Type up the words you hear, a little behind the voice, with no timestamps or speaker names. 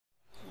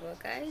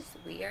Guys,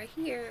 we are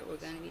here. We're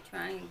going to be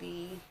trying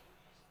the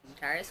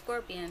entire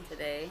Scorpion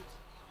today.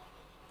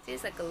 See,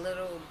 it's like a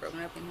little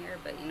broken up in here,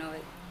 but you know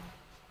what?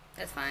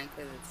 That's fine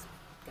because it's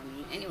going to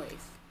be eaten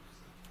anyways.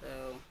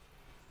 So,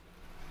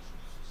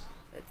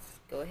 let's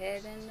go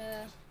ahead and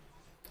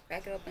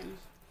crack it open.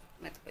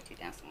 I'm going to put you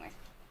down somewhere.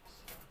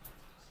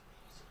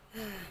 I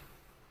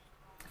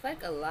feel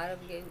like a lot of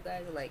you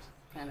guys are like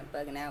kind of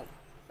bugging out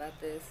about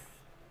this.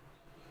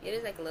 It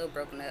is like a little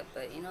broken up,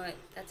 but you know what?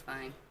 That's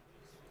fine.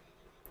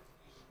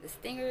 The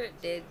stinger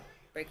did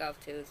break off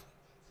too,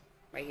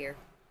 right here.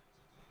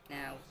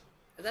 Now,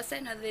 as I said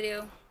in another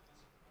video,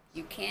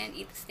 you can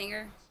eat the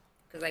stinger,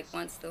 because like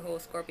once the whole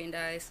scorpion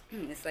dies,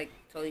 it's like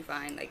totally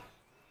fine, like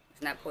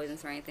it's not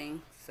poisonous or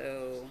anything.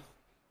 So,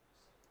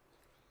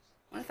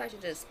 I wonder if I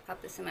should just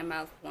pop this in my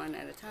mouth one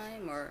at a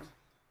time, or,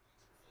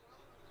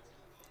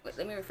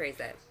 let me rephrase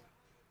that.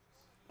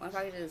 I wonder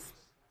if I could just,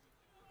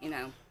 you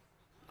know,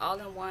 all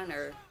in one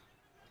or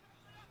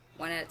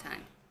one at a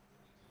time.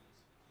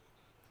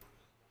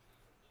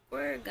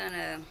 We're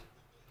gonna,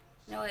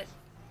 you know what,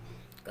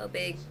 go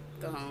big,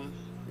 go home.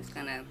 Just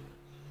gonna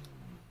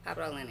pop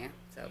it all in there.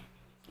 So,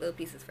 little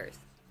pieces first.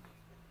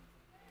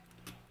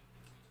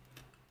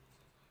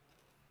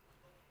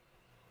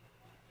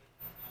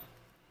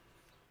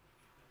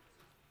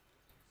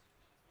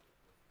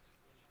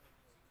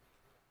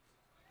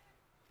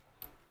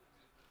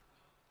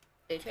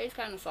 They taste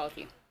kind of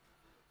salty.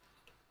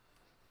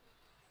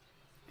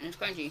 And it's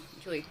crunchy,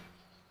 and chewy.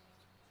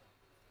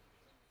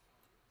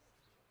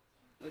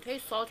 It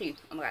tastes salty.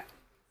 Oh my god.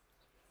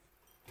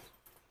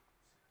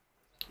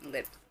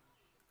 Lip.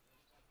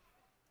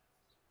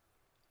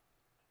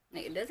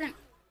 Like, it doesn't.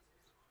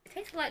 It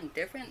tastes a lot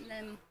different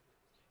than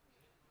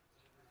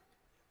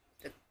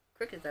the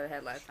crickets that I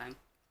had last time.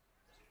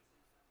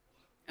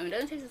 I mean, it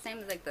doesn't taste the same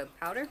as like the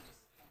powder,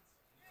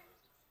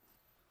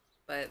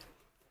 but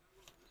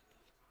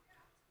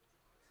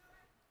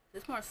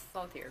it's more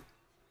saltier.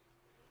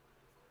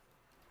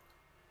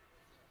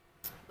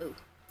 Ooh.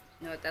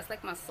 You know what? That's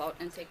like my salt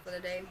intake for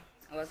the day.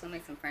 I was gonna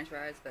make some french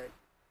fries, but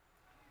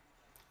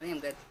I think I'm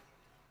good.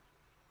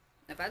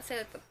 If I'd say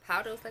that the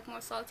powder was like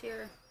more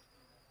saltier,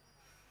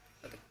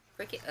 but the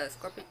cricket,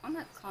 scorpion, I'm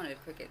not calling it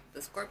a cricket,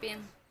 the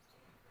scorpion,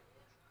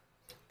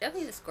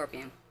 definitely the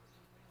scorpion.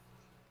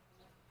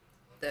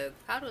 The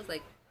powder was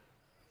like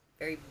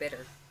very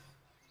bitter.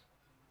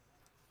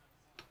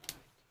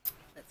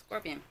 That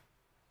scorpion,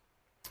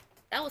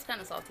 that was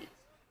kind of salty.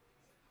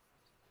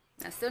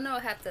 I still know I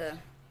have to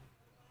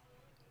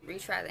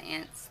retry the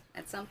ants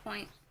at some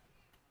point,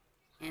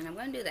 and I'm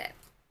gonna do that.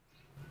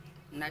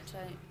 I'm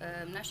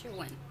not sure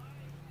when.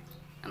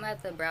 I'm gonna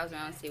have to browse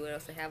around and see what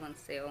else they have on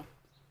sale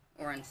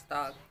or in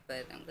stock,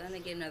 but I'm gonna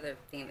get another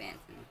thing of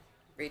ants and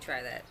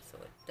retry that so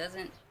it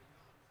doesn't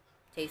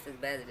taste as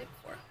bad as it did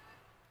before.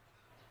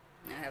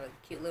 Now I have a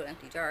cute little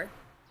empty jar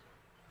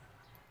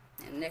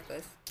and a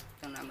necklace.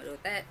 Don't know what I'm gonna do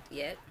with that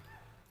yet,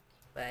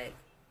 but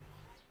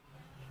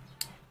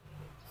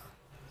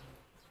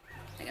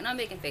like, I'm not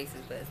making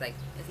faces, but it's like,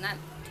 it's not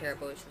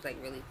terrible, it's just like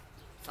really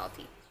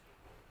salty.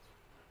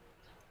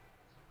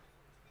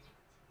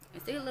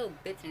 It's still little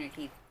bits in your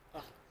teeth.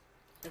 Oh.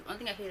 That's one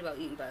thing I hate about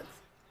eating bugs.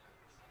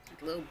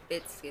 Like, little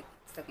bits get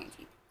stuck in your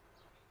teeth.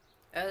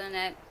 Other than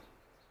that,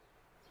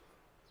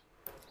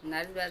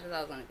 not as bad as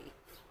I was gonna be.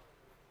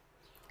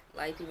 A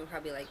lot of people are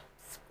probably like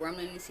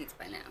squirming in their seats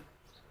by now.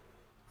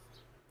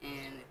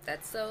 And if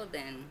that's so,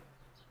 then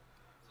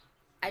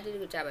I did a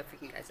good job at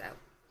freaking you guys out.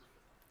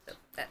 So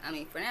that, I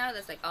mean, for now,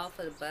 that's like all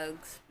for the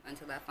bugs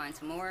until I find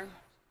some more.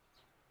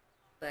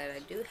 But I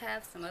do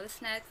have some other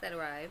snacks that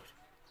arrived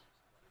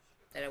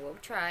that I will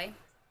try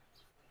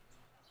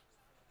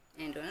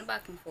and do an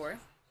unboxing for.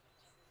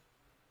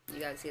 You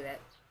guys see that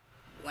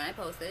when I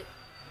post it.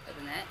 Other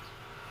than that,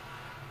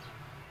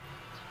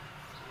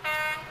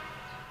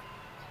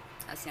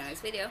 I'll see you in the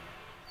next video.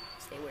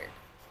 Stay weird.